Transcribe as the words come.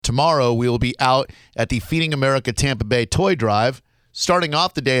tomorrow, we will be out at the Feeding America Tampa Bay Toy Drive. Starting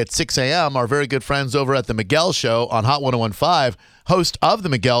off the day at 6 a.m., our very good friends over at The Miguel Show on Hot 101.5, host of The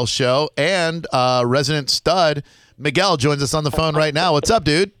Miguel Show and resident stud, Miguel, joins us on the phone right now. What's up,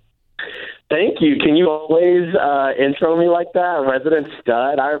 dude? Thank you. Can you always intro me like that? Resident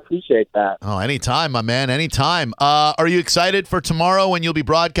stud. I appreciate that. Oh, anytime, my man, anytime. Are you excited for tomorrow when you'll be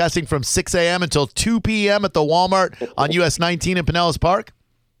broadcasting from 6 a.m. until 2 p.m. at the Walmart on US 19 in Pinellas Park?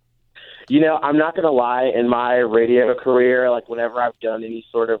 You know, I'm not going to lie. In my radio career, like whenever I've done any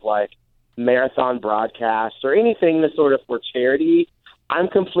sort of like marathon broadcast or anything that's sort of for charity, I'm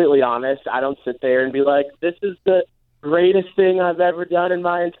completely honest. I don't sit there and be like, this is the greatest thing I've ever done in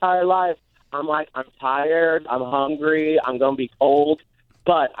my entire life. I'm like, I'm tired, I'm hungry, I'm going to be cold,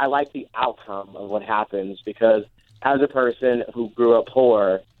 but I like the outcome of what happens because as a person who grew up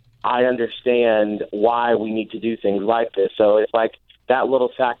poor, I understand why we need to do things like this. So it's like that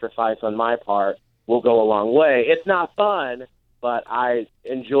little sacrifice on my part will go a long way. It's not fun, but I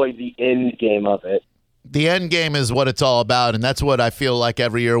enjoy the end game of it. The end game is what it's all about, and that's what I feel like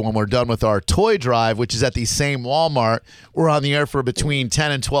every year when we're done with our toy drive, which is at the same Walmart. We're on the air for between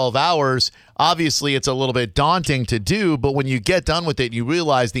 10 and 12 hours. Obviously, it's a little bit daunting to do, but when you get done with it, you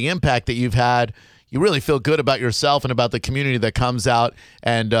realize the impact that you've had. You really feel good about yourself and about the community that comes out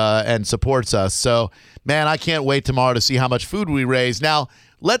and supports us. So, man, I can't wait tomorrow to see how much food we raise. Now,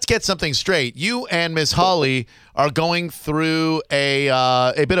 let's get something straight. You and Miss Holly are going through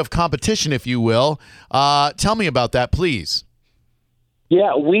a bit of competition, if you will. Tell me about that, please.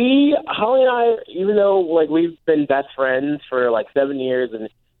 Yeah, Holly and I, even though like we've been best friends for like 7 years and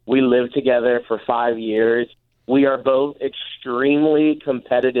we lived together for 5 years, we are both extremely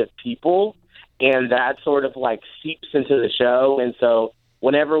competitive people, and that sort of like seeps into the show. And so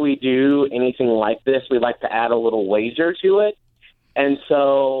whenever we do anything like this, we like to add a little wager to it. And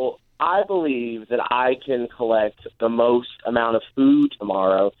so I believe that I can collect the most amount of food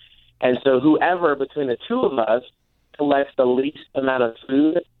tomorrow. And so whoever between the two of us collects the least amount of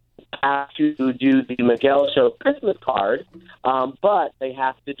food has to do the Miguel Show Christmas card, but they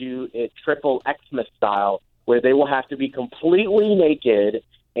have to do it triple Xmas style, where they will have to be completely naked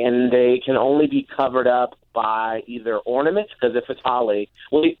and they can only be covered up by either ornaments, because if it's Holly,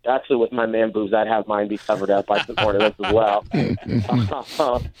 well, actually with my man boobs, I'd have mine be covered up by some ornaments as well,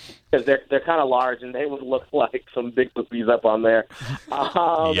 because they're kind of large and they would look like some big boobies up on there.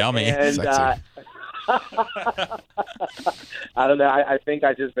 Yummy. And I don't know. I think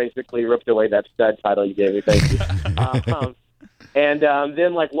I just basically ripped away that stud title you gave me. Thank you. And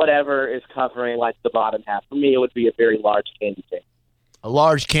then like whatever is covering like the bottom half. For me, it would be a very large candy cane. A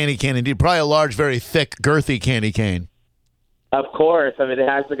large candy cane, indeed. Probably a large, very thick, girthy candy cane. Of course. I mean, it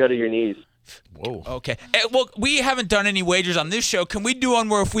has to go to your knees. Whoa. Okay. Well, we haven't done any wagers on this show. Can we do one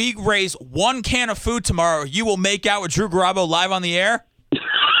where if we raise one can of food tomorrow, you will make out with Drew Garabo live on the air?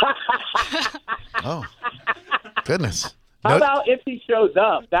 Oh, goodness. How about if he shows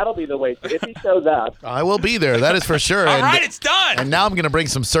up? That'll be the way. If he shows up. I will be there. That is for sure. All right, it's done. And now I'm going to bring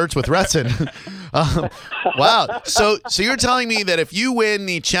some Search with Retson. Wow. So you're telling me that if you win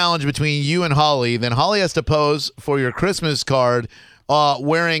the challenge between you and Holly, then Holly has to pose for your Christmas card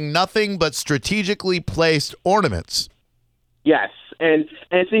wearing nothing but strategically placed ornaments. Yes. And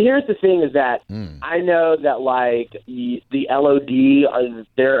see, here's the thing is that I know that, like, the LOD,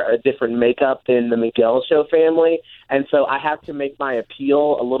 they're a different makeup than the Miguel Show family, and so I have to make my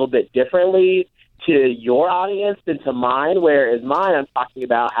appeal a little bit differently to your audience than to mine, whereas mine, I'm talking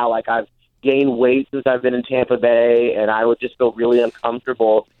about how, like, I've gained weight since I've been in Tampa Bay, and I would just feel really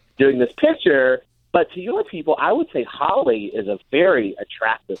uncomfortable doing this picture. But to your people, I would say Holly is a very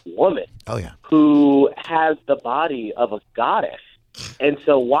attractive woman. Oh, yeah. Who has the body of a goddess. And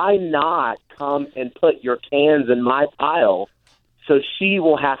so why not come and put your cans in my pile so she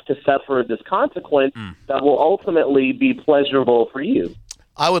will have to suffer this consequence that will ultimately be pleasurable for you?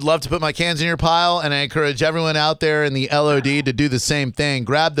 I would love to put my cans in your pile, and I encourage everyone out there in the LOD to do the same thing.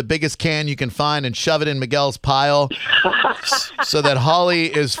 Grab the biggest can you can find and shove it in Miguel's pile so that Holly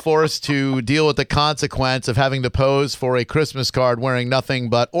is forced to deal with the consequence of having to pose for a Christmas card wearing nothing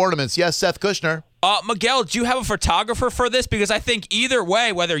but ornaments. Yes, Seth Kushner. Miguel, do you have a photographer for this? Because I think either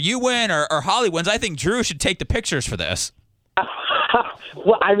way, whether you win or Holly wins, I think Drew should take the pictures for this.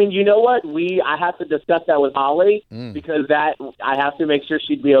 Well, I mean, you know what? I have to discuss that with Holly because I have to make sure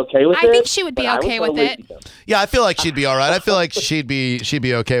she'd be okay with it. I think she would be okay with it. Yeah, I feel like she'd be all right. I feel like she'd be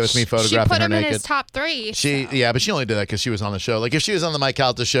okay with me She photographing put her him naked. in his top 3. Yeah, but she only did that because she was on the show. Like if she was on the Mike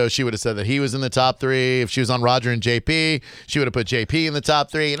Calta show, she would have said that he was in the top 3. If she was on Roger and JP, she would have put JP in the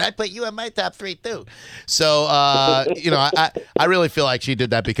top 3, and I'd put you in my top 3 too. So I really feel like she did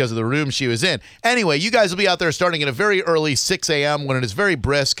that because of the room she was in. Anyway, you guys will be out there starting at a very early 6 a.m. when it is very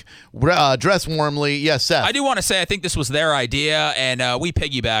brisk. Dress warmly. Yes, Seth. I do want to say I think this was their idea, and we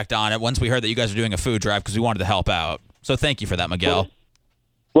piggybacked on it once we heard that you guys were doing a food drive because we wanted to help out. So thank you for that, Miguel.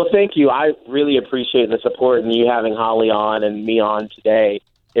 Well, thank you. I really appreciate the support and you having Holly on and me on today.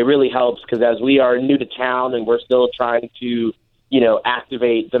 It really helps because as we are new to town and we're still trying to,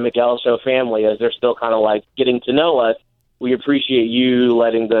 activate the Miguel Show family as they're still kind of like getting to know us, we appreciate you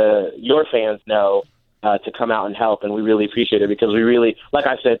letting your fans know to come out and help, and we really appreciate it because we really, like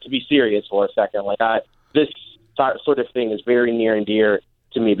I said, to be serious for a second, this sort of thing is very near and dear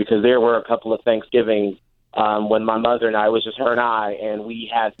to me because there were a couple of Thanksgivings when my mother and I, it was just her and I, and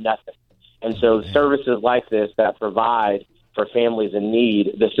we had nothing. And so services like this that provide for families in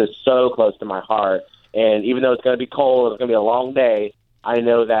need, this is so close to my heart. And even though it's going to be cold, it's going to be a long day, I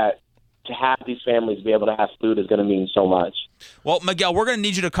know that to have these families be able to have food is going to mean so much. Well, Miguel, we're going to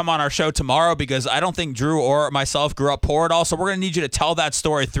need you to come on our show tomorrow because I don't think Drew or myself grew up poor at all. So we're going to need you to tell that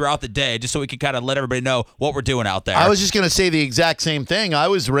story throughout the day just so we can kind of let everybody know what we're doing out there. I was just going to say the exact same thing. I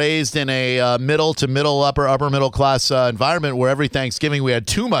was raised in a middle to upper middle class environment where every Thanksgiving we had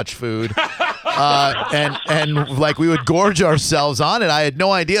too much food. And like we would gorge ourselves on it. I had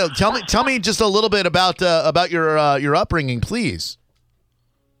no idea. Tell me just a little bit about your upbringing, please.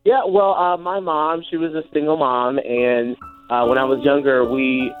 Yeah, well, my mom, she was a single mom, and when I was younger,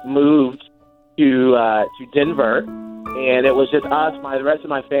 we moved to Denver, and it was just us. The rest of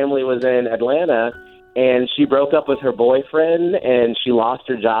my family was in Atlanta, and she broke up with her boyfriend, and she lost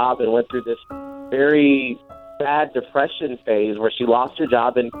her job and went through this very sad depression phase where she lost her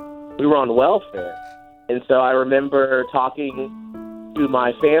job, and we were on welfare. And so I remember talking to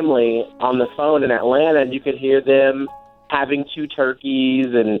my family on the phone in Atlanta, and you could hear them having 2 turkeys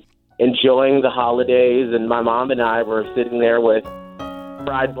and enjoying the holidays, and my mom and I were sitting there with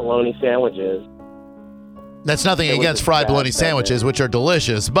fried bologna sandwiches. That's nothing against fried bologna sandwiches, which are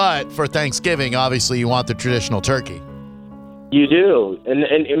delicious, but for Thanksgiving, obviously, you want the traditional turkey. You do, and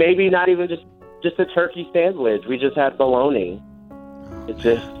maybe not even just a turkey sandwich. We just had bologna.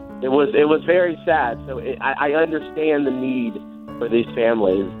 It was very sad. So I understand the need for these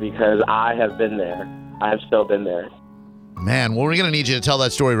families because I have been there. I have still been there. Man, well, we're going to need you to tell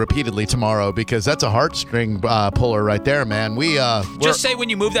that story repeatedly tomorrow because that's a heartstring puller right there, man. Just say when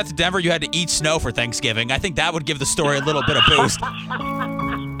you moved out to Denver, you had to eat snow for Thanksgiving. I think that would give the story a little bit of boost.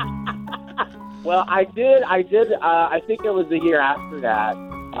 Well, I did. I think it was the year after that.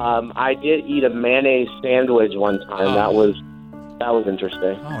 I did eat a mayonnaise sandwich one time. That was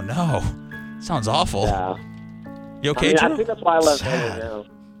interesting. Oh, no. Sounds awful. Yeah. You okay, Drew? I think that's why I love mayonnaise now.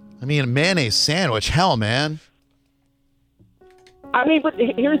 I mean, a mayonnaise sandwich. Hell, man. I mean, but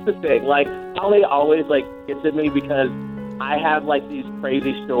here's the thing. Like, Holly always, gets at me because I have, these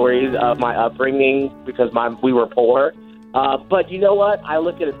crazy stories of my upbringing because we were poor. But you know what? I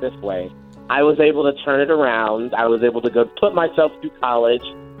look at it this way. I was able to turn it around. I was able to go put myself through college,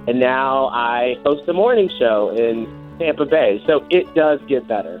 and now I host a morning show in Tampa Bay. So it does get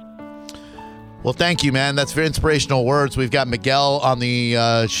better. Well, thank you, man. That's very inspirational words. We've got Miguel on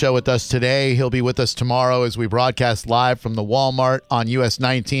the show with us today. He'll be with us tomorrow as we broadcast live from the Walmart on US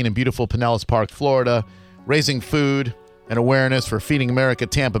 19 in beautiful Pinellas Park, Florida, raising food and awareness for Feeding America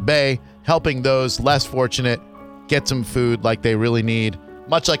Tampa Bay, helping those less fortunate get some food like they really need,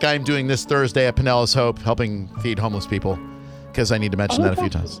 much like I'm doing this Thursday at Pinellas Hope, helping feed homeless people. Because I need to mention that a few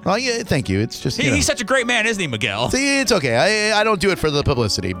times. Oh, yeah, thank you. It's just, He's such a great man, isn't he, Miguel? See, it's okay. I don't do it for the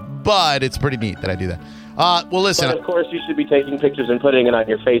publicity, but it's pretty neat that I do that. Well, listen. But of course, you should be taking pictures and putting it on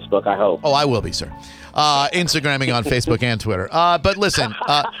your Facebook, I hope. Oh, I will be, sir. Instagramming on Facebook and Twitter. But listen,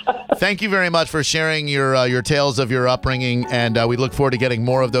 thank you very much for sharing your tales of your upbringing, and we look forward to getting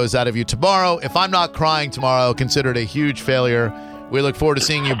more of those out of you tomorrow. If I'm not crying tomorrow, consider it a huge failure. We look forward to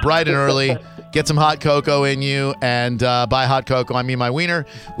seeing you bright and early. Get some hot cocoa in you, and by hot cocoa, I mean my wiener.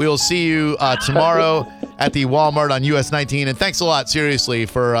 We will see you tomorrow at the Walmart on US 19, and thanks a lot, seriously,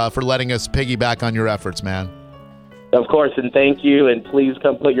 for letting us piggyback on your efforts, man. Of course, and thank you, and please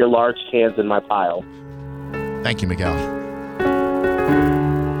come put your large cans in my pile. Thank you, Miguel.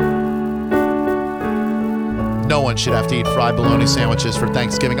 No one should have to eat fried bologna sandwiches for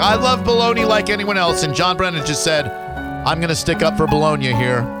Thanksgiving. I love bologna like anyone else, and John Brennan just said, I'm going to stick up for bologna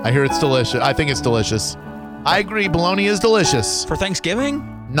here. I hear it's delicious. I think it's delicious. I agree. Bologna is delicious. For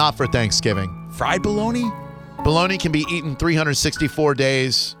Thanksgiving? Not for Thanksgiving. Fried bologna? Bologna can be eaten 364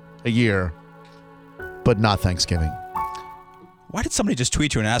 days a year, but not Thanksgiving. Why did somebody just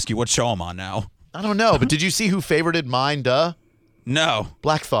tweet you and ask you what show I'm on now? I don't know, but did you see who favorited mine, duh? No.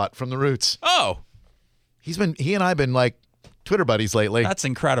 Black Thought from The Roots. Oh, He and I have been like Twitter buddies lately. that's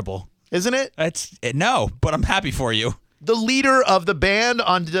incredible. Isn't it? No, but I'm happy for you. The leader of the band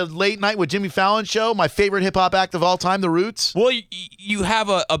on the Late Night with Jimmy Fallon show, my favorite hip-hop act of all time, The Roots. Well, you have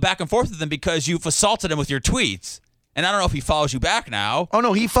a back and forth with him because you've assaulted him with your tweets. And I don't know if he follows you back now. Oh,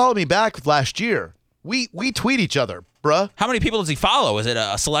 no, he followed me back last year. We tweet each other, bruh. How many people does he follow? Is it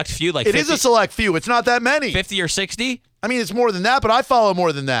a select few? Like It is a select few. It's not that many. 50 or 60? I mean, it's more than that, but I follow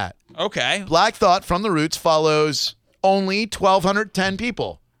more than that. Okay. Black Thought from The Roots follows only 1,210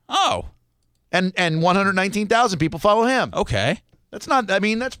 people. Oh, And 119,000 people follow him. okay. That's not, I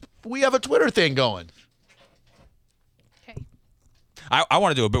mean, we have a Twitter thing going. Okay. I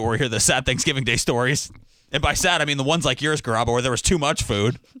want to do a bit where we hear the sad Thanksgiving Day stories. And by sad, I mean the ones like yours, Garabo, where there was too much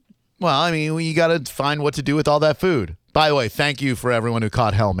food. Well, I mean, you got to find what to do with all that food. By the way, thank you for everyone who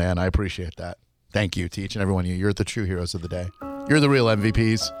caught hell, man. I appreciate that. Thank you to each and every one of you. You're the true heroes of the day. You're the real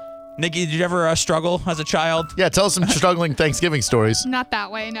MVPs. Nikki, did you ever struggle as a child? Yeah, tell us some struggling Thanksgiving stories. Not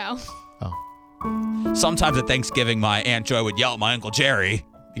that way, no. Sometimes at Thanksgiving, my Aunt Joy would yell at my Uncle Jerry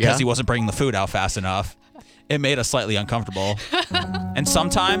because Yeah? he wasn't bringing the food out fast enough. It made us slightly uncomfortable. And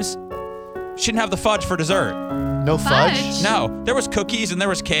sometimes she didn't have the fudge for dessert. No fudge? Fudge? No, there was cookies and there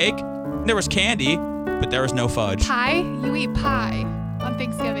was cake, and there was candy, but there was no fudge. Pie? You eat pie on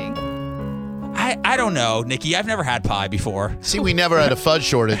Thanksgiving. I don't know, Nikki. I've never had pie before. See, we never had a fudge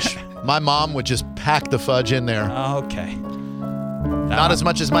shortage. My mom would just pack the fudge in there. Okay. Not as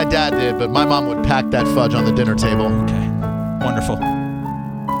much as my dad did, but my mom would pack that fudge on the dinner table. Okay. Wonderful.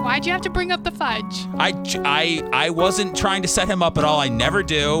 Why'd you have to bring up the fudge? I wasn't trying to set him up at all. I never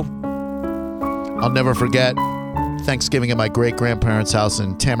do. I'll never forget Thanksgiving at my great-grandparents' house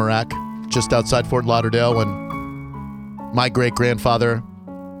in Tamarack, just outside Fort Lauderdale, when my great-grandfather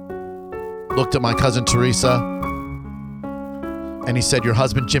looked at my cousin Teresa and he said, "Your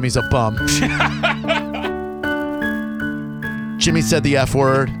husband Jimmy's a bum." Jimmy said the F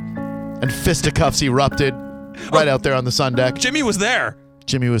word and fisticuffs erupted right out there on the sun deck. Jimmy was there.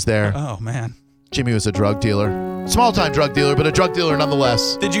 Jimmy was there. Oh, man. Jimmy was a drug dealer. Small-time drug dealer, but a drug dealer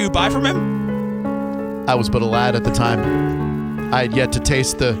nonetheless. Did you buy from him? I was but a lad at the time. I had yet to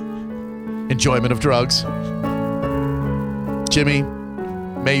taste the enjoyment of drugs. Jimmy,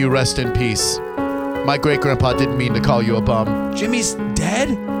 may you rest in peace. My great-grandpa didn't mean to call you a bum. Jimmy's dead?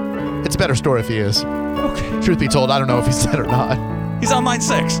 It's a better story if he is. Okay. Truth be told, I don't know if he's dead or not. He's on line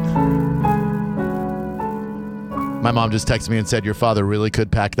 6. My mom just texted me and said, "Your father really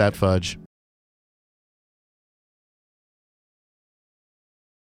could pack that fudge."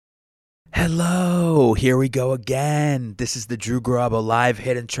 Hello, here we go again. This is the Drew Garabo live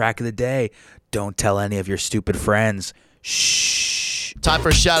hidden track of the day. Don't tell any of your stupid friends. Shh. Time for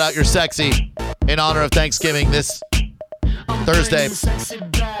a shout out, You're Sexy, in honor of Thanksgiving this Thursday.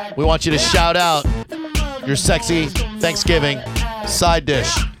 We want you to shout out your sexy Thanksgiving side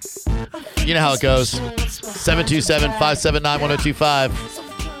dish. You know how it goes. 727-579-1025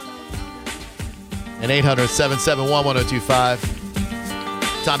 and 800-771-1025.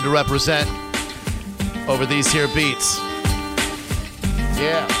 Time to represent over these here beats.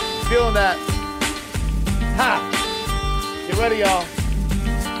 Yeah, feeling that. Ha! Get ready, y'all.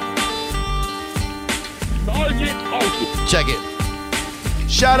 Check it.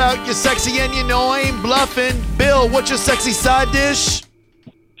 Shout out your sexy and you know I ain't bluffing. Bill, what's your sexy side dish?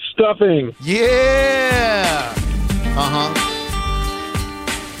 Stuffing. Yeah. Uh-huh.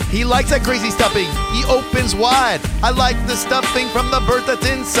 He likes that crazy stuffing. He opens wide. I like the stuffing from the bird that's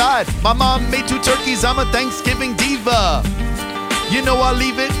inside. My mom made 2 turkeys. I'm a Thanksgiving diva. You know I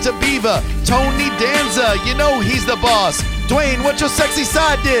leave it to Beaver. Tony Danza, you know he's the boss. Dwayne, what's your sexy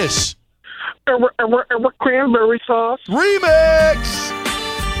side dish? Cranberry sauce. Remix!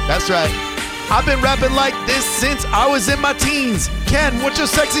 That's right. I've been rapping like this since I was in my teens. Ken, what's your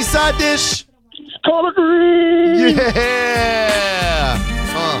sexy side dish? Collard greens. Yeah!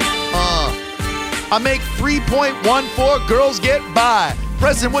 I make 3.14 girls get by.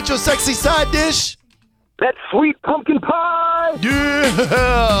 Preston, what's your sexy side dish? That sweet pumpkin pie.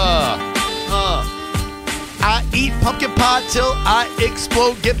 Yeah! I eat pumpkin pie till I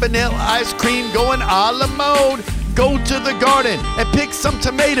explode. Get vanilla ice cream going a la mode. Go to the garden and pick some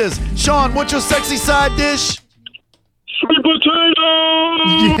tomatoes. Sean, what's your sexy side dish? Sweet potato.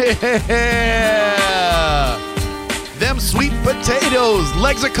 Yeah! Them sweet potatoes.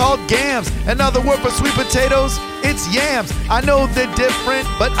 Legs are called gams. Another word for sweet potatoes, it's yams. I know they're different,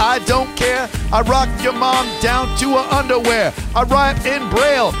 but I don't care. I rock your mom down to her underwear. I rhyme in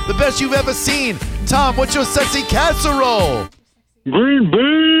Braille, the best you've ever seen. Tom, what's your sexy casserole? Green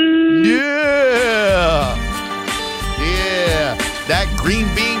bean. Yeah. Yeah. That green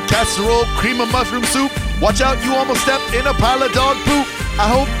bean casserole, cream of mushroom soup. Watch out, you almost stepped in a pile of dog poop. I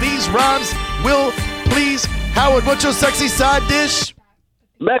hope these rhymes will please. Howard, what's your sexy side dish?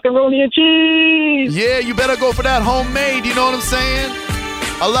 Macaroni and cheese. Yeah, you better go for that homemade, you know what I'm saying?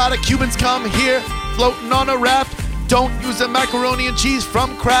 A lot of Cubans come here, floating on a raft. Don't use the macaroni and cheese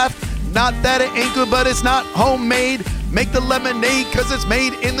from Kraft. Not that it ain't good, but it's not homemade. Make the lemonade, cause it's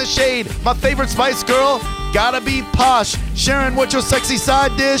made in the shade. My favorite Spice Girl, gotta be posh. Sharon, what's your sexy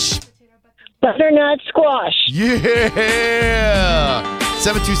side dish? Butternut squash. Yeah!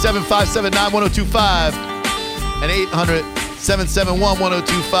 727-579-1025 and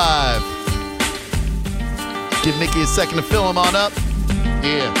 800-771-1025. Give Nikki a second to fill him on up.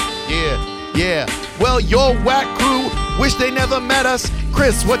 Yeah. Well, your whack crew wish they never met us.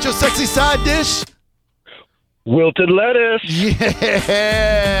 Chris, what's your sexy side dish? Wilted lettuce.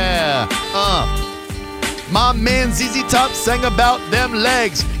 Yeah! My man ZZ Top sang about them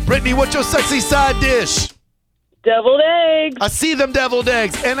legs. Brittany, what's your sexy side dish? Deviled eggs. I see them deviled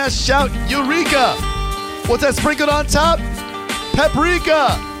eggs, and I shout, Eureka! What's that sprinkled on top?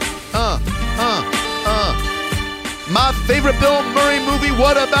 Paprika! My favorite Bill Murray movie,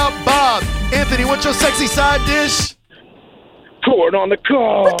 What About Bob? Anthony, what's your sexy side dish? Corn on the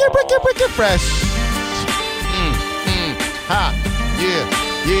cob. Brick it fresh. Ha,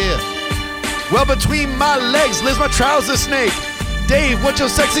 yeah. Well, between my legs lives my trouser snake. Dave, what's your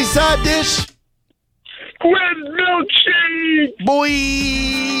sexy side dish? With milkshake. Boy.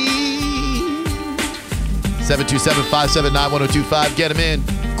 727-579-1025. Get him in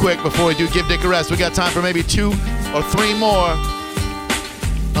quick before we do give Dick a rest. We got time for maybe 2 or 3 more.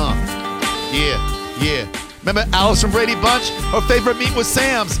 Yeah. Remember Alice from Brady Bunch? Her favorite meat was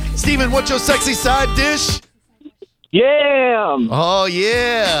Sam's. Steven, what's your sexy side dish? Yam. Oh,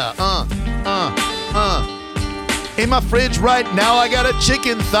 yeah. In my fridge right now, I got a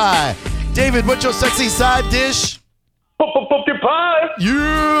chicken thigh. David, what's your sexy side dish? Pumpkin pie.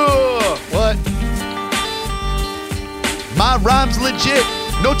 Yeah. What? My rhyme's legit.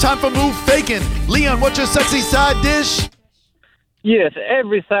 No time for move faking. Leon, what's your sexy side dish? Yes,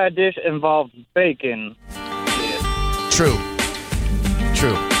 every side dish involves bacon. True.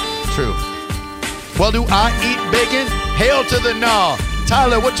 Well, do I eat bacon? Hail to the gnaw.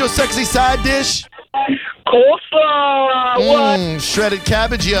 Tyler, what's your sexy side dish? Coleslaw. What? Shredded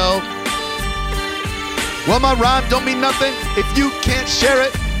cabbage, yo. Well, my rhyme don't mean nothing if you can't share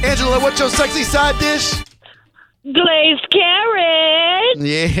it. Angela, what's your sexy side dish? Glazed carrot.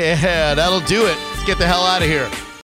 Yeah, that'll do it. Let's get the hell out of here.